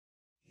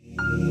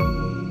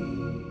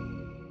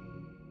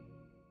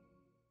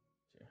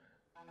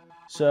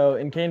So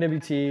in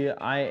KNWT,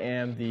 I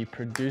am the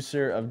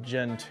producer of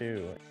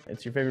Gentoo.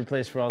 It's your favorite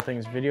place for all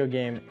things video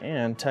game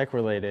and tech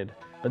related.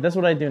 But that's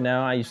what I do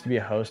now. I used to be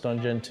a host on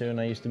Gentoo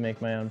and I used to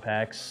make my own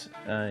packs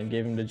and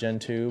gave them to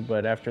Gentoo.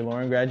 But after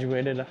Lauren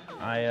graduated,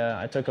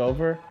 I took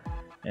over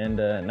and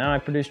now I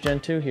produce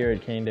Gentoo here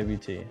at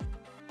KNWT.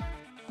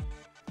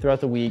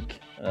 Throughout the week,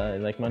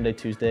 like Monday,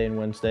 Tuesday, and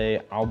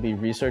Wednesday, I'll be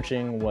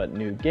researching what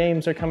new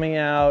games are coming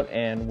out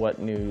and what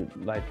new,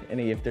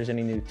 if there's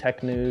any new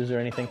tech news or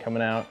anything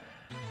coming out.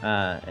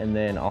 And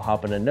then I'll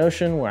hop into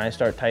Notion where I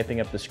start typing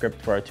up the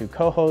script for our two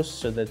co-hosts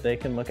so that they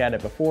can look at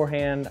it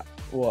beforehand.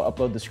 We'll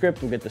upload the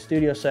script, we'll get the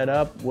studio set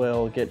up,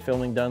 we'll get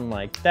filming done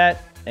like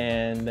that,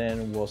 and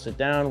then we'll sit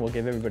down, we'll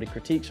give everybody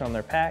critiques on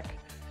their pack,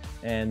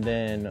 and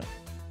then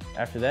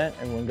after that,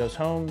 everyone goes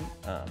home.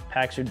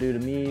 Packs are due to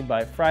me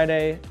by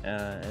Friday,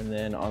 and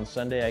then on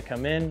Sunday I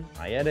come in,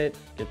 I edit,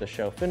 get the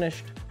show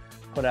finished,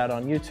 put out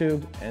on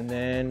YouTube, and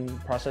then the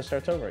process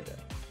starts over again.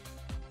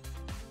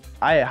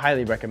 I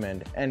highly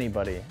recommend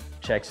anybody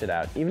checks it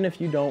out. Even if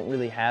you don't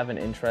really have an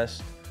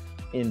interest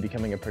in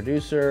becoming a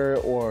producer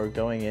or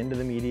going into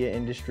the media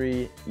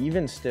industry,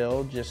 even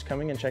still, just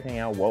coming and checking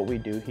out what we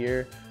do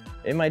here,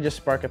 it might just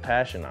spark a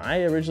passion.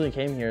 I originally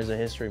came here as a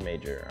history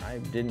major. I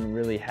didn't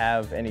really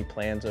have any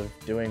plans of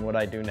doing what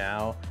I do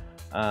now,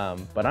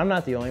 but I'm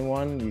not the only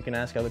one. You can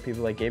ask other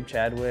people like Gabe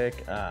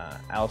Chadwick,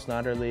 Al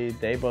Snodderly.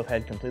 They both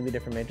had completely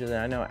different majors. And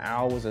I know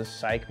Al was a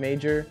psych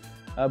major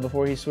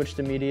before he switched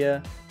to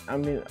media. I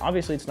mean,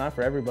 obviously it's not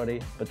for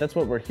everybody, but that's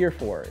what we're here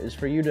for, is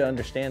for you to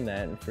understand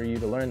that and for you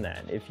to learn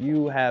that. If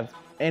you have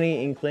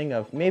any inkling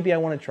of maybe I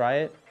want to try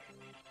it,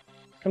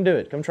 come do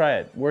it, come try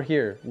it. We're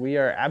here. We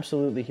are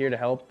absolutely here to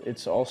help.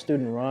 It's all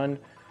student run.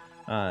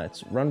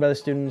 It's run by the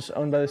students,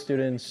 owned by the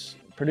students,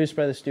 produced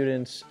by the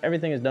students.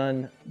 Everything is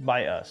done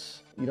by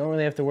us. You don't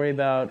really have to worry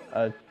about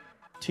a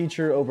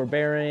teacher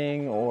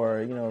overbearing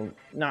or,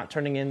 not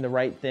turning in the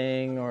right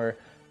thing, or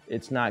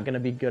it's not gonna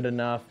be good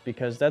enough,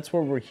 because that's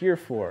what we're here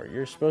for.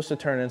 You're supposed to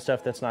turn in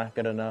stuff that's not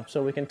good enough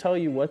so we can tell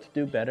you what to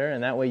do better,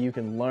 and that way you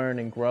can learn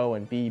and grow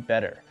and be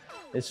better.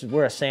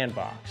 We're a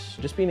sandbox.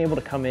 Just being able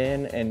to come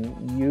in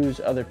and use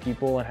other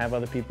people and have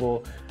other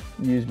people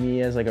use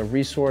me as like a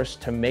resource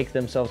to make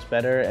themselves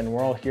better, and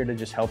we're all here to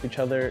just help each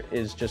other,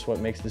 is just what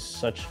makes this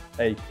such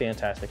a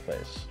fantastic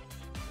place.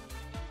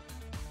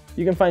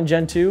 You can find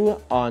Gentoo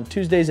on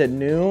Tuesdays at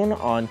noon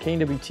on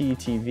KNWT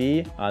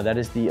TV. That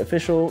is the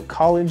official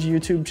college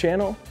YouTube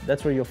channel.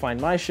 That's where you'll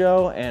find my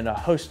show and a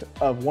host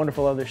of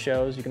wonderful other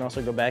shows. You can also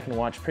go back and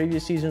watch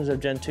previous seasons of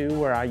Gentoo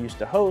where I used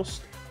to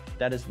host.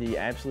 That is the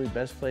absolute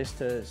best place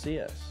to see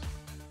us.